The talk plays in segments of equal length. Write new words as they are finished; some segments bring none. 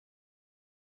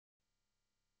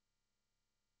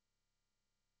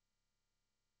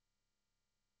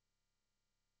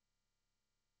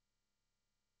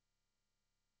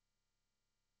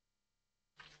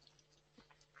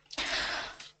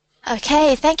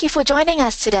Okay, thank you for joining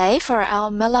us today for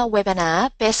our Miller webinar,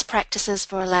 Best Practices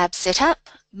for a Lab Setup.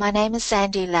 My name is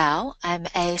Sandy Lau. I'm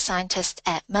a scientist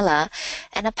at Miller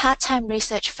and a part-time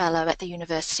research fellow at the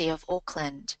University of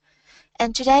Auckland.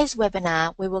 In today's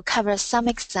webinar, we will cover some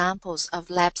examples of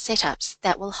lab setups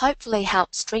that will hopefully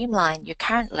help streamline your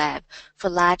current lab for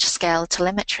large-scale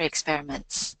telemetry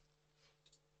experiments.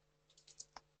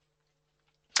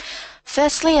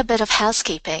 Firstly, a bit of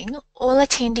housekeeping. All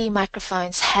attendee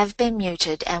microphones have been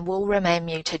muted and will remain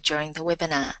muted during the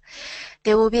webinar.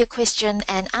 There will be a question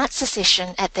and answer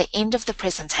session at the end of the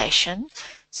presentation,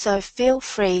 so feel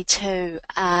free to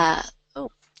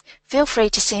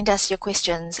send us your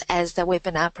questions as the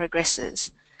webinar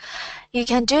progresses. You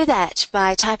can do that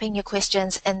by typing your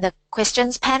questions in the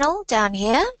questions panel down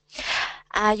here.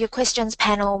 Your questions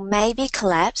panel may be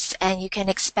collapsed and you can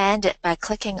expand it by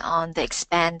clicking on the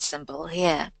expand symbol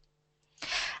here.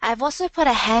 I've also put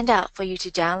a handout for you to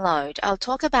download. I'll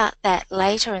talk about that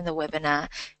later in the webinar,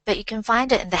 but you can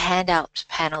find it in the handout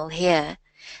panel here.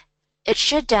 It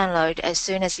should download as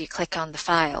soon as you click on the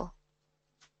file.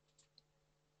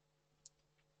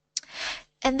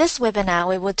 In this webinar,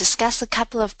 we will discuss a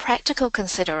couple of practical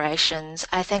considerations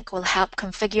I think will help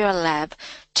configure a lab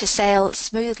to sail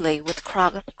smoothly with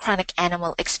chronic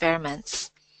animal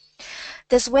experiments.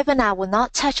 This webinar will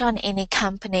not touch on any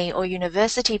company or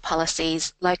university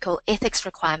policies, local ethics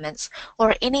requirements,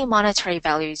 or any monetary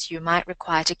values you might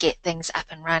require to get things up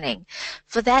and running.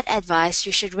 For that advice,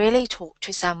 you should really talk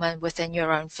to someone within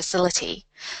your own facility.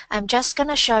 I'm just going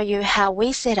to show you how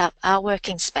we set up our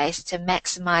working space to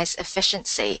maximize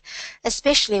efficiency,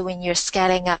 especially when you're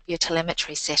scaling up your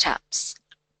telemetry setups.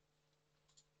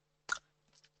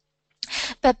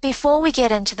 But before we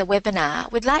get into the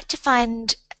webinar, we'd like to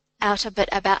find out a bit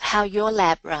about how your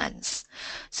lab runs.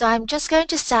 So I'm just going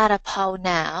to start a poll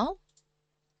now.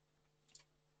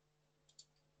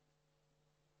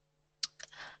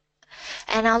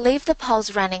 And I'll leave the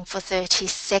polls running for 30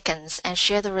 seconds and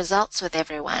share the results with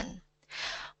everyone.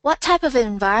 What type of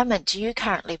environment do you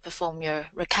currently perform your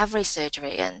recovery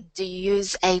surgery in? Do you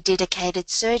use a dedicated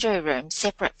surgery room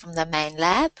separate from the main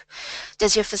lab?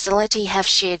 Does your facility have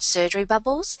shared surgery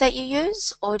bubbles that you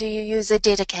use? Or do you use a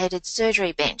dedicated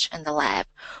surgery bench in the lab?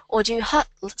 Or do you hot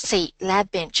seat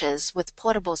lab benches with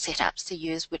portable setups to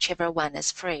use whichever one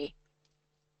is free?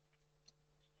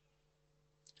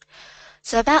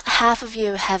 So about half of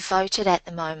you have voted at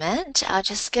the moment. I'll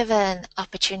just give an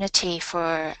opportunity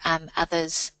for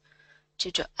others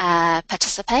to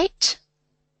participate.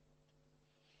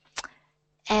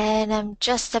 And I'm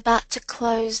just about to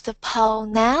close the poll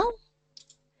now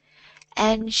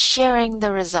and sharing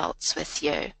the results with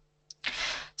you.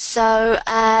 So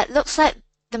it looks like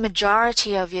the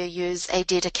majority of you use a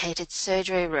dedicated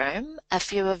surgery room. A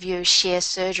few of you share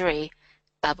surgery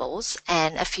bubbles,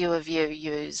 and a few of you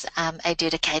use a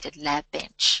dedicated lab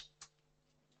bench.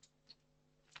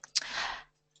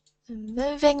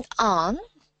 Moving on.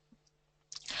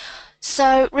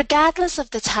 So regardless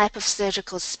of the type of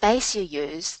surgical space you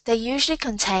use, they usually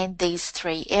contain these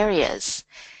three areas.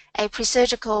 A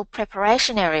pre-surgical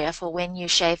preparation area for when you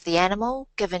shave the animal,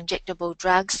 give injectable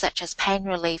drugs such as pain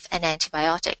relief and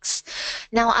antibiotics.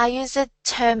 Now I use the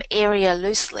term area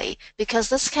loosely because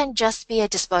this can just be a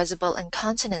disposable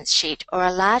incontinence sheet or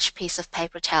a large piece of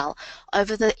paper towel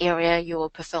over the area you will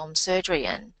perform surgery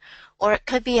in, or it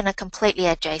could be in a completely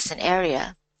adjacent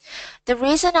area. The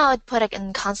reason I would put an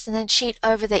incontinence sheet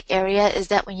over the area is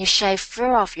that when you shave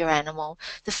fur off your animal,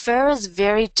 the fur is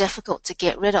very difficult to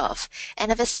get rid of,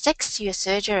 and if it sticks to your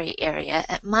surgery area,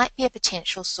 it might be a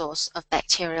potential source of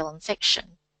bacterial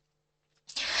infection.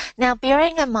 Now,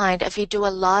 bearing in mind if you do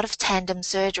a lot of tandem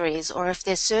surgeries or if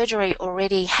there's surgery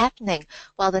already happening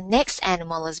while the next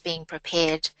animal is being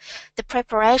prepared, the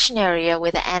preparation area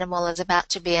where the animal is about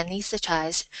to be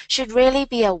anesthetized should really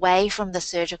be away from the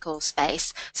surgical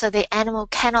space so the animal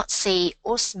cannot see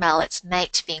or smell its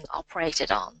mate being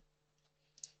operated on.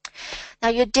 Now,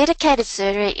 your dedicated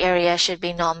surgery area should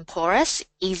be non-porous,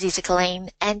 easy to clean,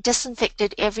 and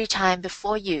disinfected every time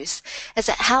before use, as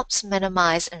it helps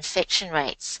minimize infection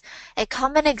rates. A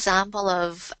common example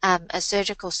of a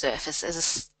surgical surface is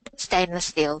a stainless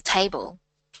steel table.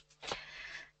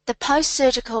 The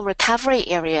post-surgical recovery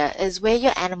area is where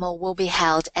your animal will be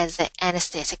held as the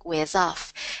anesthetic wears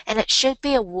off, and it should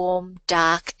be a warm,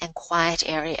 dark, and quiet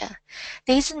area.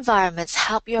 These environments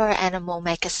help your animal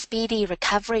make a speedy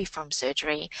recovery from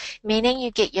surgery, meaning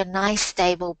you get your nice,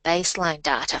 stable baseline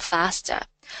data faster.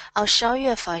 I'll show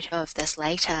you a photo of this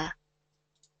later.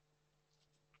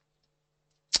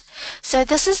 So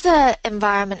this is the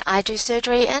environment I do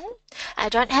surgery in. I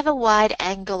don't have a wide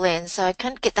angle lens, so I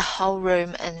couldn't get the whole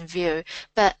room in view,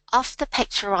 but off the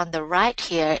picture on the right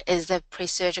here is the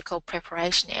pre-surgical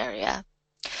preparation area.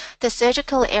 The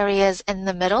surgical area is in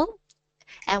the middle,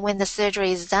 and when the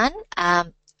surgery is done,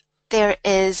 there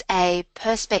is a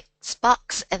perspex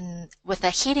box with a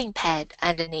heating pad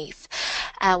underneath,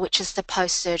 which is the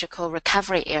post-surgical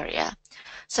recovery area.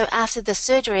 So after the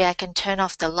surgery, I can turn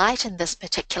off the light in this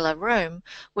particular room,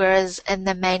 whereas in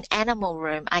the main animal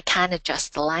room, I can't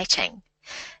adjust the lighting.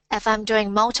 If I'm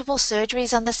doing multiple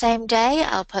surgeries on the same day,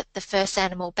 I'll put the first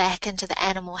animal back into the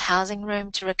animal housing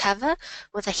room to recover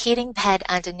with a heating pad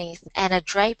underneath and a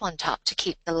drape on top to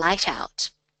keep the light out.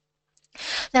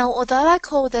 Now, although I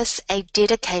call this a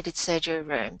dedicated surgery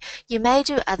room, you may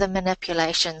do other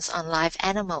manipulations on live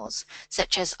animals,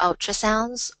 such as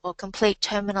ultrasounds or complete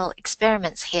terminal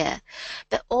experiments here.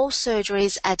 But all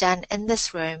surgeries are done in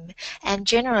this room, and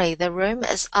generally the room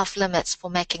is off limits for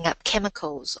making up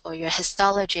chemicals or your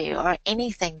histology or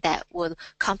anything that will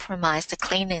compromise the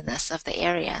cleanliness of the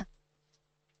area.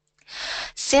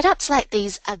 Setups like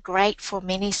these are great for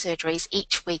many surgeries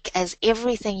each week, as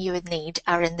everything you would need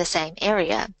are in the same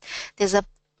area.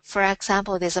 For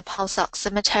example, there's a pulse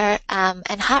oximeter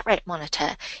and heart rate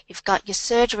monitor. You've got your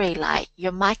surgery light,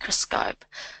 your microscope,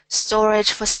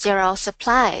 storage for sterile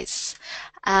supplies,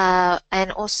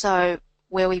 and also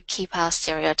where we keep our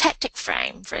stereotactic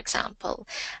frame, for example.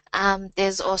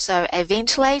 There's also a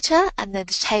ventilator under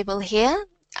the table here.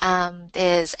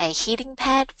 There's a heating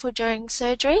pad for during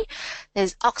surgery.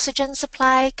 There's oxygen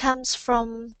supply comes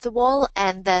from the wall,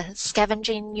 and the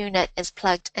scavenging unit is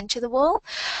plugged into the wall.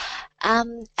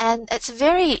 And it's a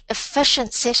very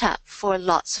efficient setup for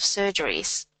lots of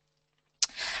surgeries.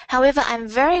 However, I'm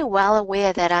very well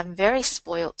aware that I'm very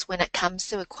spoilt when it comes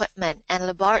to equipment and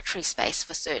laboratory space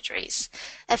for surgeries.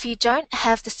 If you don't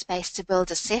have the space to build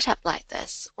a setup like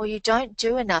this, or you don't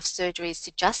do enough surgeries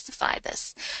to justify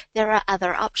this, there are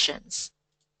other options.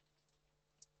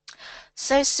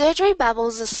 So surgery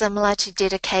bubbles are similar to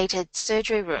dedicated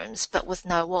surgery rooms, but with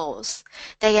no walls.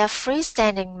 They are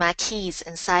freestanding marquees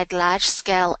inside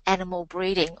large-scale animal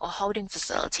breeding or holding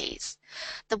facilities.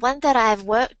 The one that I have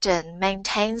worked in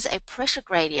maintains a pressure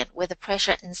gradient where the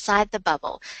pressure inside the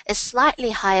bubble is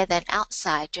slightly higher than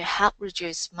outside to help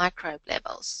reduce microbe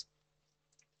levels.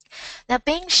 Now,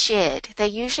 being shared, they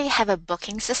usually have a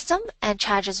booking system and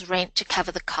charges rent to cover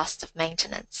the cost of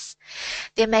maintenance.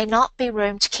 There may not be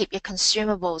room to keep your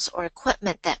consumables or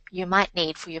equipment that you might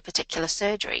need for your particular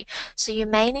surgery, so you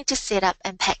may need to set up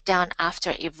and pack down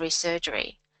after every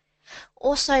surgery.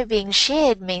 Also, being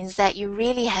shared means that you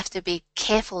really have to be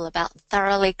careful about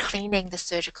thoroughly cleaning the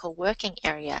surgical working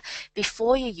area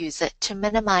before you use it to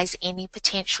minimize any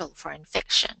potential for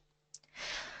infection.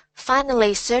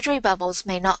 Finally, surgery bubbles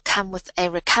may not come with a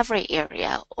recovery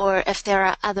area, or if there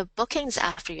are other bookings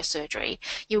after your surgery,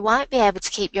 you won't be able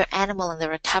to keep your animal in the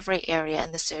recovery area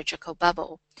in the surgical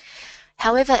bubble.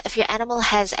 However, if your animal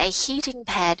has a heating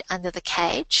pad under the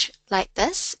cage, like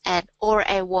this, or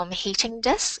a warm heating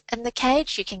disc in the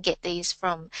cage, you can get these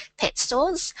from pet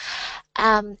stores,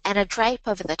 and a drape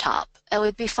over the top, it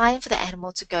would be fine for the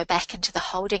animal to go back into the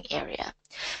holding area.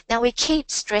 Now, we keep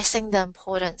stressing the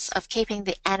importance of keeping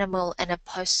the animal in a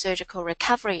post-surgical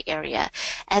recovery area,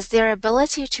 as their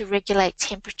ability to regulate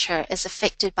temperature is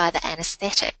affected by the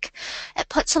anesthetic. It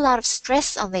puts a lot of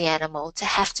stress on the animal to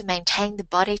have to maintain the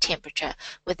body temperature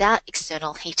without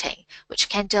external heating, which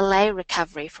can delay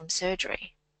recovery from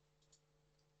surgery.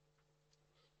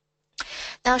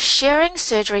 Now, sharing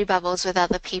surgery bubbles with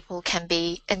other people can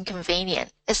be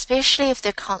inconvenient, especially if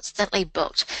they're constantly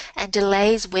booked and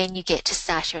delays when you get to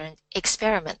start your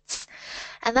experiments.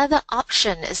 Another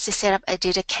option is to set up a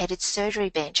dedicated surgery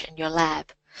bench in your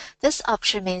lab. This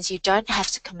option means you don't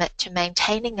have to commit to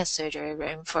maintaining a surgery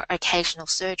room for occasional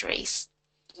surgeries.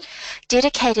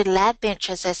 Dedicated lab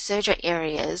benches as surgery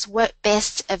areas work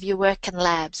best if you work in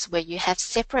labs where you have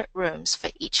separate rooms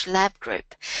for each lab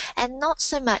group, and not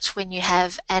so much when you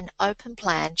have an open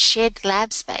plan shared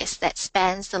lab space that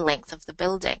spans the length of the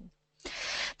building.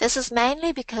 This is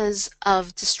mainly because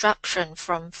of disruption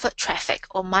from foot traffic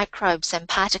or microbes and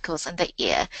particles in the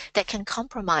air that can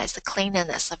compromise the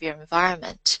cleanliness of your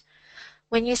environment.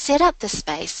 When you set up the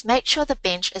space, make sure the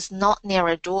bench is not near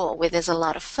a door where there's a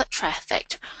lot of foot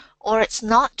traffic, or it's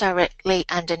not directly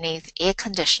underneath air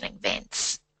conditioning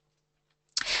vents.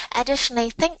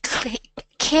 Additionally, think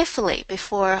carefully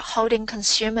before holding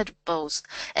consumables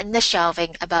in the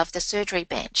shelving above the surgery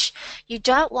bench. You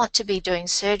don't want to be doing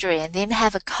surgery and then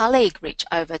have a colleague reach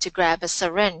over to grab a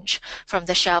syringe from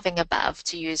the shelving above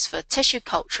to use for tissue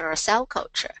culture or cell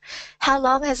culture. How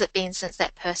long has it been since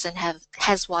that person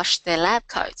has washed their lab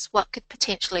coats? What could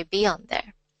potentially be on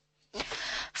there?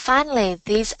 Finally,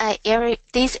 these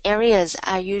areas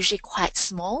are usually quite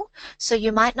small, so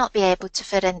you might not be able to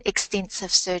fit in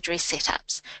extensive surgery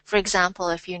setups. For example,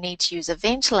 if you need to use a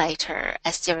ventilator, a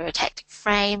stereotactic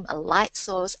frame, a light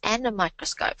source, and a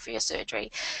microscope for your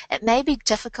surgery, it may be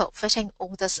difficult fitting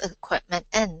all this equipment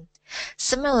in.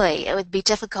 Similarly, it would be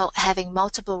difficult having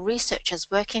multiple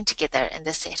researchers working together in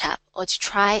the setup or to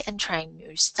try and train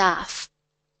new staff.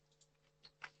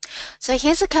 So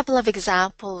here's a couple of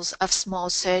examples of small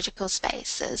surgical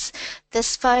spaces.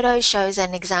 This photo shows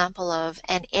an example of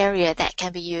an area that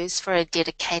can be used for a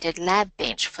dedicated lab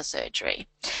bench for surgery.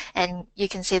 And you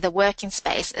can see the working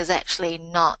space is actually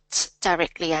not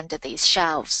directly under these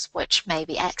shelves, which may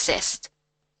be accessed.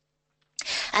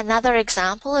 Another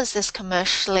example is this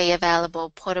commercially available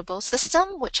portable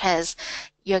system, which has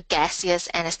your gaseous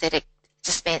anesthetic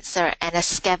dispenser and a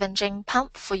scavenging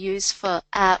pump for use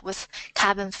with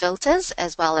carbon filters,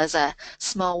 as well as a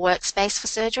small workspace for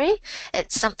surgery.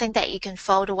 It's something that you can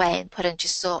fold away and put into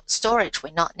storage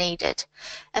when not needed.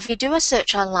 If you do a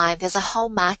search online, there's a whole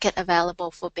market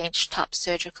available for benchtop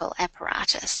surgical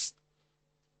apparatus.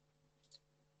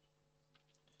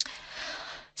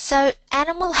 So,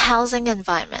 animal housing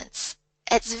environments.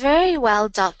 It's very well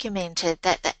documented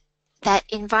that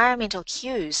environmental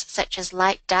cues such as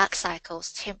light-dark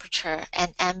cycles, temperature,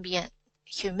 and ambient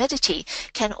humidity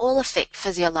can all affect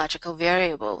physiological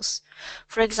variables.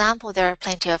 For example, there are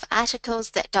plenty of articles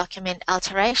that document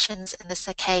alterations in the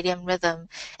circadian rhythm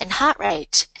and heart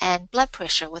rate and blood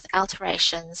pressure with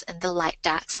alterations in the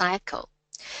light-dark cycle.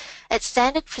 It's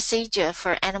standard procedure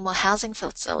for animal housing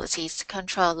facilities to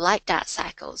control light-dark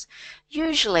cycles,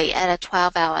 usually at a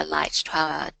 12-hour light,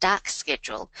 12-hour dark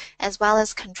schedule, as well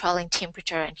as controlling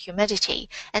temperature and humidity,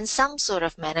 and some sort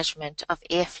of management of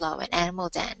airflow and animal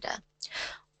dander.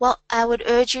 What I would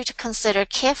urge you to consider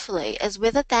carefully is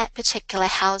whether that particular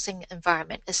housing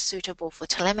environment is suitable for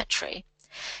telemetry.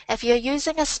 If you're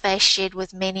using a space shared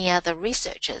with many other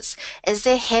researchers, is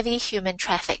there heavy human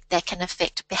traffic that can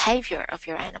affect behavior of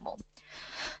your animal?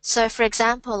 So, for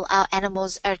example, our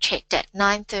animals are checked at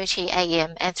 9:30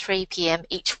 a.m. and 3 p.m.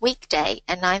 each weekday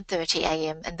and 9:30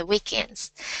 a.m. in the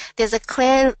weekends.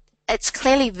 It's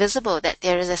clearly visible that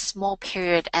there is a small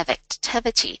period of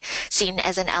activity seen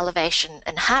as an elevation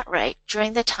in heart rate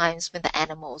during the times when the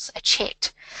animals are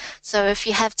checked. So if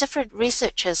you have different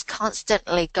researchers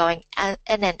constantly going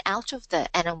in and out of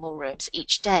the animal rooms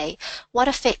each day, what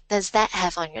effect does that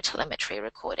have on your telemetry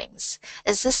recordings?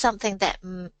 Is this something that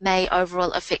may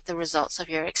overall affect the results of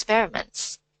your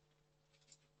experiments?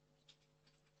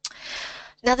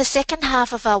 Now, the second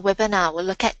half of our webinar will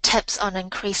look at tips on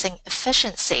increasing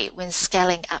efficiency when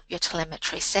scaling up your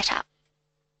telemetry setup.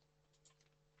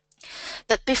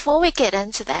 But before we get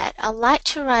into that, I'd like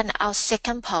to run our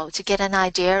second poll to get an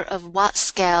idea of what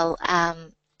scale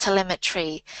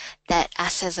telemetry that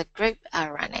us as a group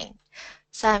are running.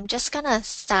 So I'm just going to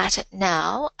start it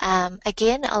now.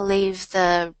 Again, I'll leave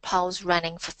the polls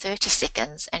running for 30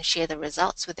 seconds and share the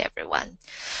results with everyone.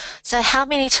 So how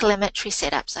many telemetry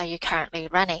setups are you currently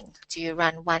running? Do you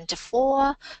run 1 to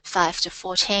 4, 5 to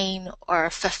 14, or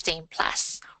 15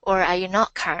 plus? Or are you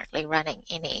not currently running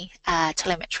any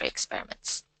telemetry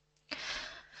experiments?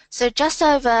 So just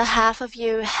over half of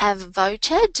you have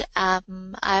voted.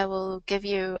 I will give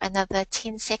you another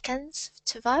 10 seconds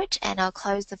to vote, and I'll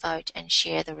close the vote and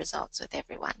share the results with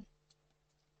everyone.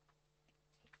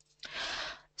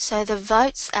 So the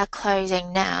votes are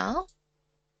closing now.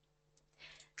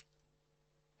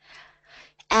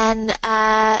 And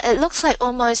it looks like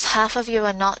almost half of you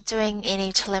are not doing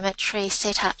any telemetry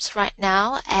setups right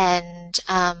now, and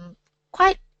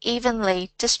quite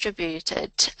evenly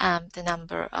distributed the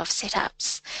number of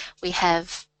setups. We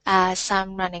have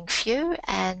some running few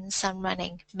and some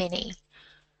running many.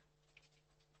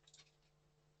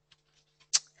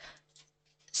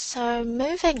 So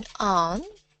moving on,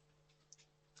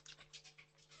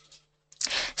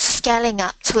 scaling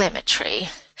up telemetry.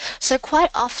 So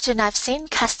quite often I've seen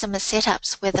customer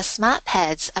setups where the smart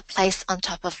pads are placed on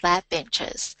top of lab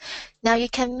benches. Now you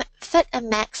can fit a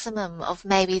maximum of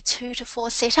maybe 2 to 4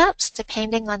 setups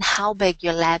depending on how big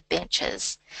your lab bench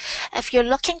is. If you're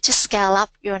looking to scale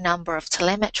up your number of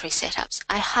telemetry setups,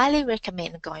 I highly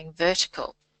recommend going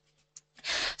vertical.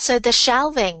 So the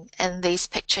shelving in this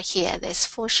picture here, there's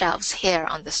 4 shelves here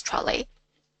on this trolley.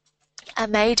 are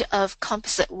made of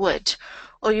composite wood,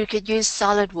 or you could use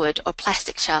solid wood or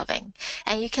plastic shelving.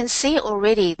 And you can see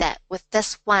already that with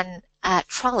this one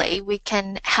trolley, we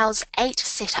can house 8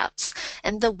 setups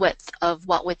in the width of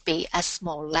what would be a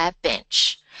small lab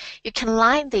bench. You can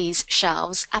line these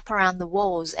shelves up around the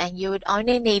walls, and you would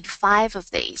only need 5 of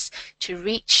these to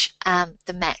reach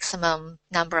the maximum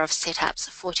number of setups,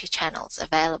 40 channels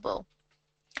available.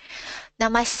 Now,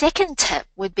 my second tip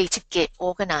would be to get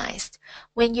organized.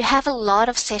 When you have a lot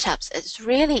of setups, it's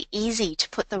really easy to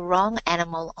put the wrong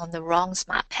animal on the wrong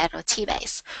smart pad or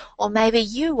T-base. Or maybe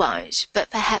you won't,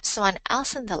 but perhaps someone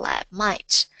else in the lab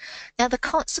might. Now, the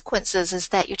consequences is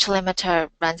that your telemeter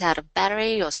runs out of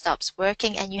battery or stops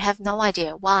working, and you have no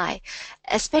idea why.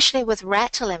 Especially with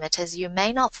rat telemeters, you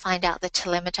may not find out the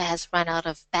telemeter has run out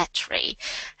of battery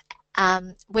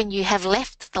when you have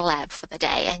left the lab for the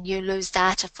day, and you lose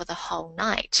data for the whole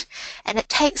night. And it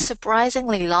takes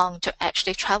surprisingly long to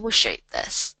actually troubleshoot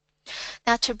this.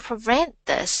 Now, to prevent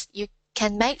this, you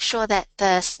can make sure that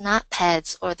the smart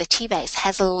pads or the T-base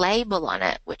has a label on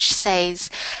it which says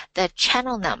the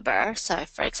channel number, so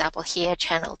for example here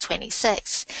channel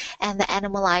 26, and the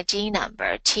animal ID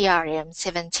number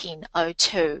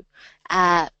TRM1702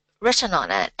 written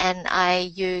on it. And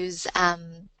I use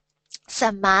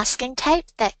some masking tape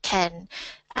that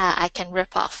I can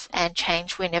rip off and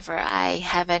change whenever I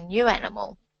have a new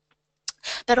animal.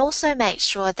 But also make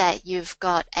sure that you've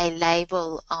got a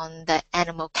label on the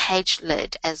animal cage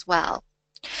lid as well.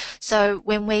 So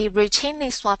when we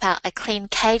routinely swap out a clean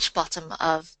cage bottom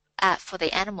for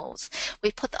the animals,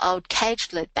 we put the old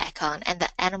cage lid back on, and the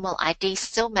animal ID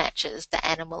still matches the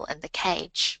animal in the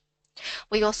cage.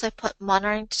 We also put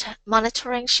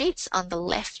monitoring sheets on the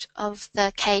left of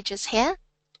the cages here.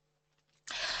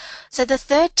 So the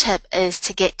third tip is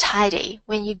to get tidy.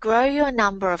 When you grow your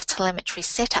number of telemetry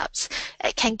setups,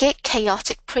 it can get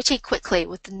chaotic pretty quickly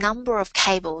with the number of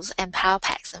cables and power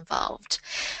packs involved.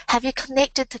 Have you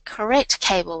connected the correct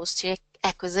cables to your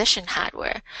acquisition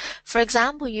hardware? For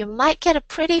example, you might get a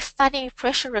pretty funny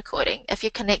pressure recording if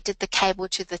you connected the cable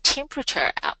to the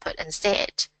temperature output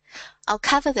instead. I'll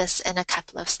cover this in a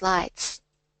couple of slides.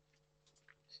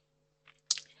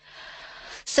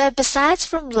 So besides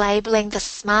from labeling the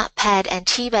smart pad and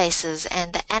T-bases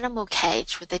and the animal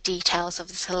cage with the details of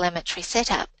the telemetry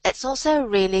setup, it's also a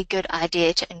really good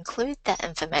idea to include that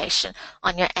information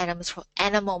on your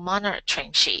animal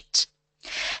monitoring sheet.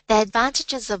 The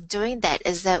advantages of doing that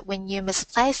is that when you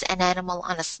misplace an animal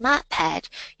on a smart pad,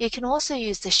 you can also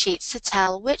use the sheets to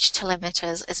tell which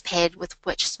telemeters is paired with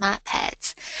which smart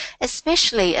pads,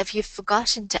 especially if you've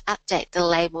forgotten to update the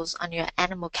labels on your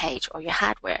animal cage or your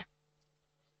hardware.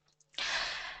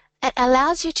 It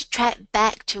allows you to track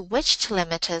back to which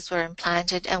telemeters were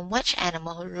implanted in which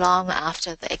animal long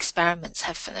after the experiments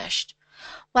have finished.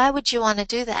 Why would you want to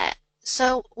do that?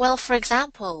 So, well, for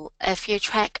example, if you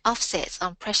track offsets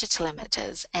on pressure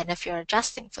telemeters and if you're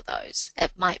adjusting for those,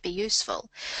 it might be useful.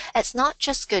 It's not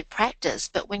just good practice,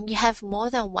 but when you have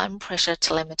more than one pressure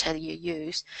telemeter you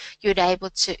use, you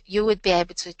would be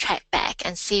able to track back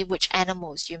and see which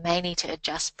animals you may need to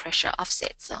adjust pressure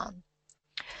offsets on.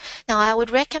 Now, I would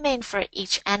recommend for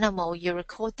each animal you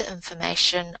record the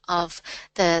information of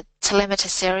the telemeter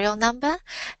serial number,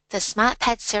 the smart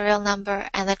pad serial number,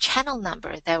 and the channel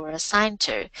number they were assigned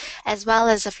to, as well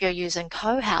as if you're using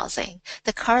co-housing,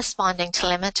 the corresponding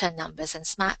telemeter numbers and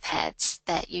smart pads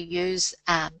that you use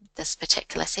this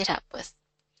particular setup with.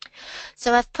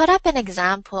 So I've put up an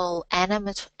example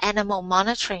animal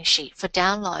monitoring sheet for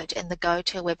download in the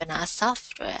GoToWebinar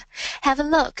software. Have a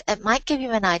look. It might give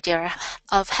you an idea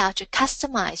of how to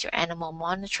customize your animal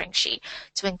monitoring sheet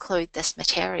to include this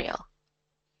material.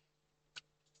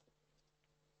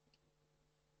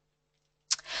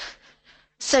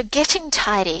 So getting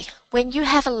tidy. When you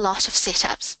have a lot of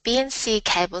setups, BNC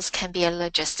cables can be a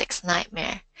logistics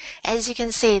nightmare. As you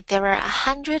can see, there are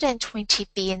 120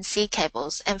 BNC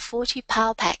cables and 40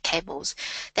 power pack cables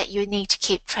that you need to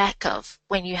keep track of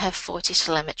when you have 40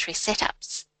 telemetry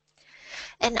setups.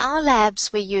 In our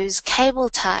labs, we use cable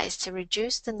ties to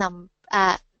reduce the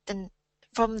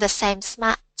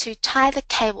to tie the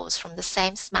cables from the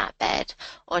same smart pad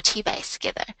or T-base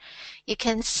together. You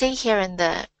can see here in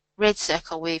the red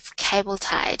circle, we've cable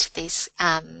tied these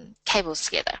cables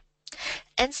together.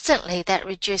 Instantly, that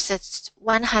reduces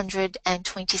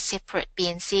 120 separate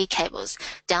BNC cables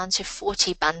down to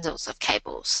 40 bundles of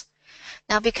cables.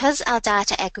 Now, because our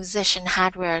data acquisition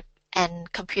hardware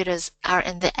and computers are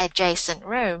in the adjacent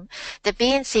room, the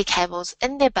BNC cables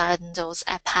in their bundles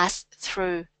are passed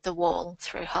through the wall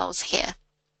through holes here.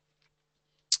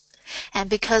 And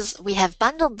because we have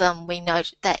bundled them, we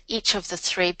note that each of the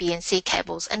 3 BNC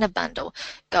cables in a bundle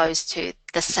goes to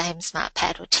the same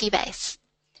SmartPad or T-base.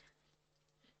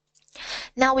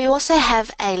 Now we also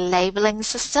have a labeling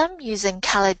system using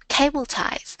colored cable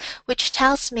ties, which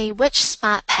tells me which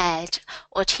SmartPad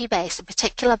or T-base a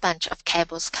particular bunch of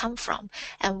cables come from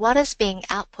and what is being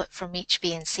output from each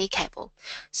BNC cable.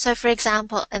 So for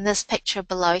example, in this picture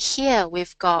below here,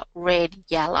 we've got red,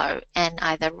 yellow, and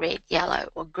either red, yellow,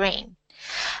 or green.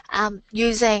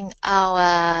 Using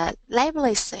our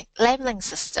labeling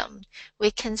system,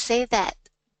 we can see that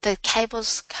the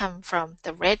cables come from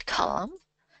the red column,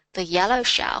 the yellow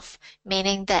shelf,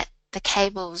 meaning that the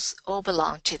cables all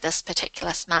belong to this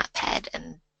particular SmartPad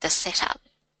in this setup.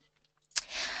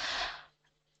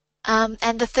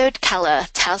 And the third color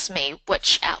tells me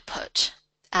which output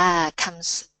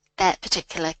that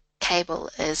particular cable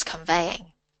is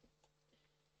conveying.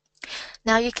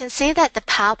 Now you can see that the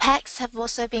power packs have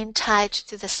also been tied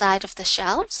to the side of the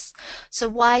shelves. So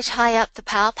why tie up the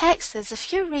power packs? There's a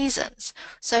few reasons.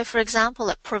 So for example,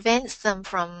 it prevents them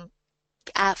from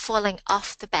falling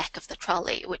off the back of the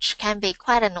trolley, which can be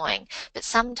quite annoying, but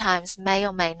sometimes may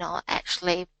or may not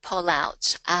actually pull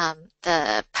out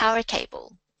the power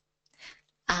cable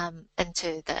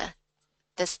into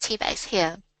this T-base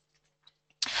here.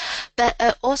 But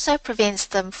it also prevents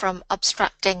them from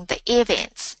obstructing the air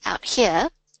vents out here.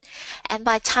 And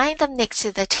by tying them next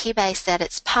to the T-base that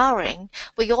it's powering,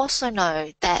 we also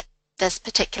know that this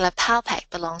particular power pack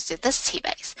belongs to this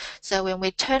T-base. So when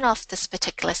we turn off this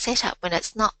particular setup, when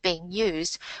it's not being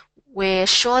used, we're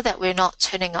sure that we're not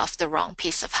turning off the wrong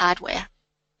piece of hardware.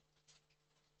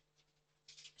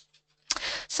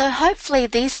 So hopefully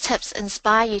these tips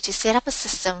inspire you to set up a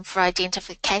system for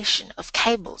identification of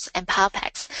cables and power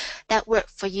packs that work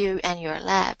for you and your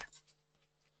lab.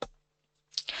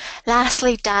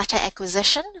 Lastly, data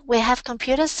acquisition. We have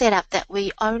computers set up that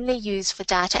we only use for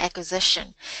data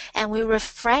acquisition, and we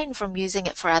refrain from using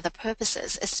it for other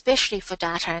purposes, especially for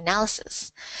data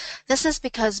analysis. This is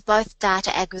because both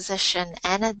data acquisition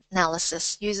and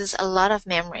analysis uses a lot of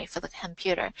memory for the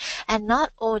computer, and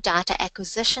not all data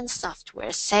acquisition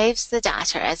software saves the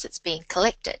data as it's being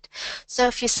collected. So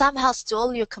if you somehow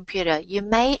stall your computer, you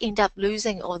may end up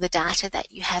losing all the data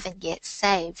that you haven't yet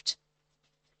saved.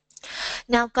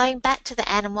 Now, going back to the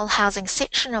animal housing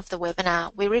section of the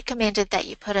webinar, we recommended that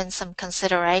you put in some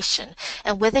consideration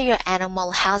and whether your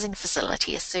animal housing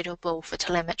facility is suitable for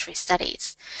telemetry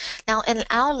studies. Now, in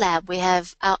our lab, we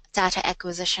have our data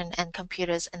acquisition and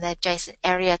computers in the adjacent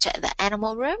area to the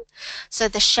animal room. So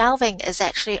the shelving is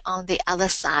actually on the other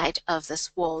side of this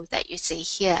wall that you see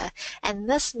here, and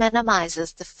this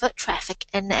minimizes the foot traffic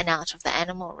in and out of the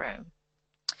animal room.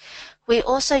 We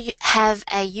also have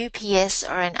a UPS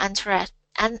or an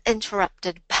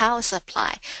uninterrupted power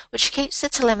supply, which keeps the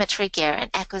telemetry gear and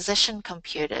acquisition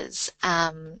computers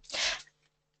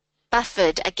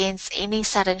buffered against any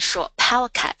sudden short power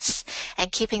cuts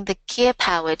and keeping the gear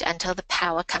powered until the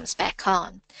power comes back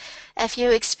on. If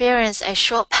you experience a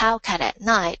short power cut at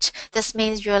night, this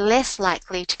means you're less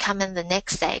likely to come in the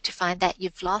next day to find that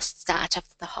you've lost data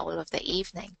for the whole of the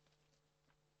evening.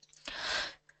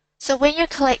 So when you're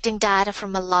collecting data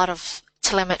from a lot of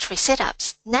telemetry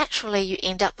setups, naturally you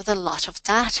end up with a lot of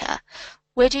data.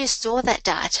 Where do you store that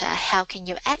data? How can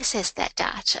you access that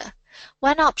data?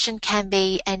 One option can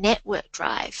be a network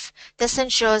drive. This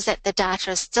ensures that the data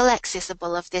is still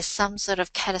accessible if there's some sort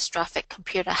of catastrophic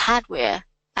computer hard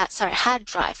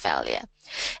drive failure.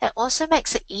 It also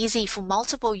makes it easy for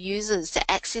multiple users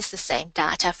to access the same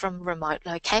data from remote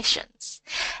locations.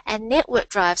 And network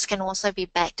drives can also be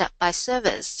backed up by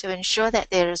servers to ensure that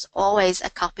there is always a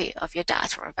copy of your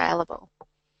data available.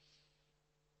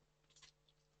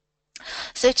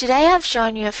 So today I've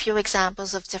shown you a few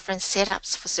examples of different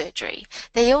setups for surgery.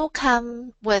 They all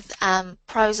come with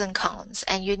pros and cons,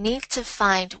 and you need to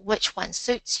find which one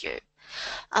suits you.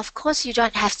 Of course, you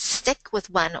don't have to stick with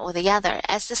one or the other.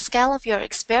 As the scale of your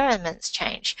experiments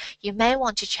change, you may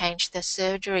want to change the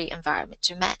surgery environment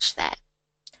to match that.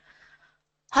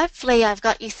 Hopefully, I've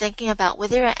got you thinking about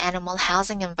whether your animal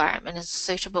housing environment is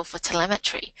suitable for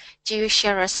telemetry. Do you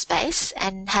share a space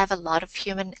and have a lot of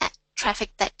human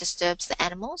traffic that disturbs the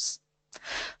animals?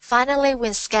 Finally,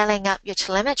 when scaling up your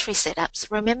telemetry setups,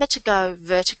 remember to go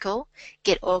vertical,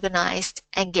 get organized,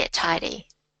 and get tidy.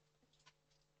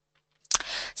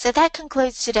 So that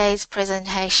concludes today's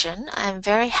presentation. I'm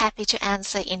very happy to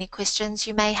answer any questions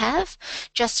you may have.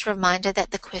 Just a reminder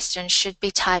that the questions should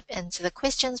be typed into the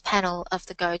questions panel of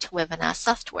the GoToWebinar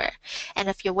software. And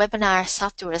if your webinar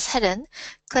software is hidden,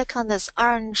 click on this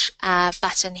orange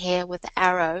button here with the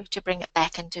arrow to bring it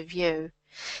back into view.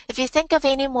 If you think of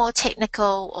any more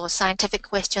technical or scientific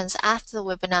questions after the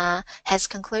webinar has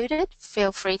concluded,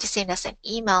 feel free to send us an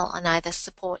email on either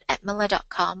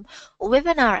support@miller.com or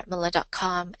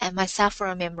webinar@miller.com, and myself or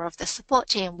a member of the support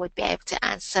team would be able to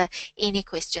answer any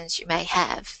questions you may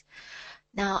have.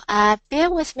 Now, bear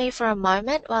with me for a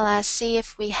moment while I see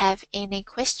if we have any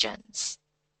questions.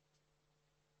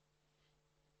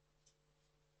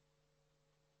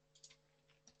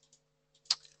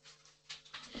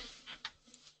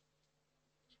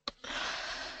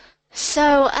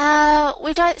 So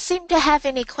we don't seem to have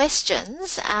any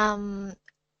questions. So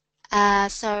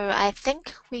I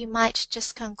think we might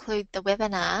just conclude the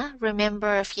webinar.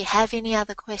 Remember, if you have any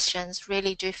other questions,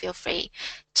 really do feel free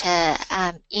to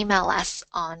email us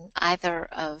on either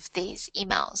of these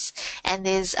emails. And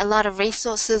there's a lot of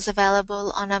resources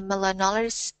available on a Miller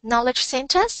Knowledge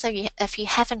Center. So if you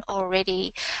haven't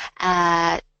already,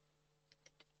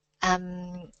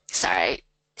 sorry,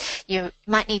 you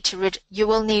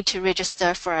will need to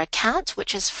register for an account,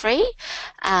 which is free.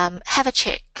 Have a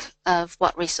check of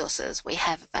what resources we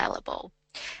have available.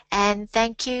 And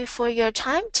thank you for your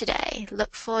time today.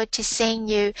 Look forward to seeing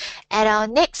you at our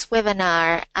next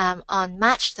webinar on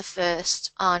March the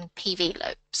 1st on PV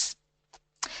loops.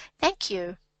 Thank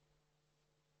you.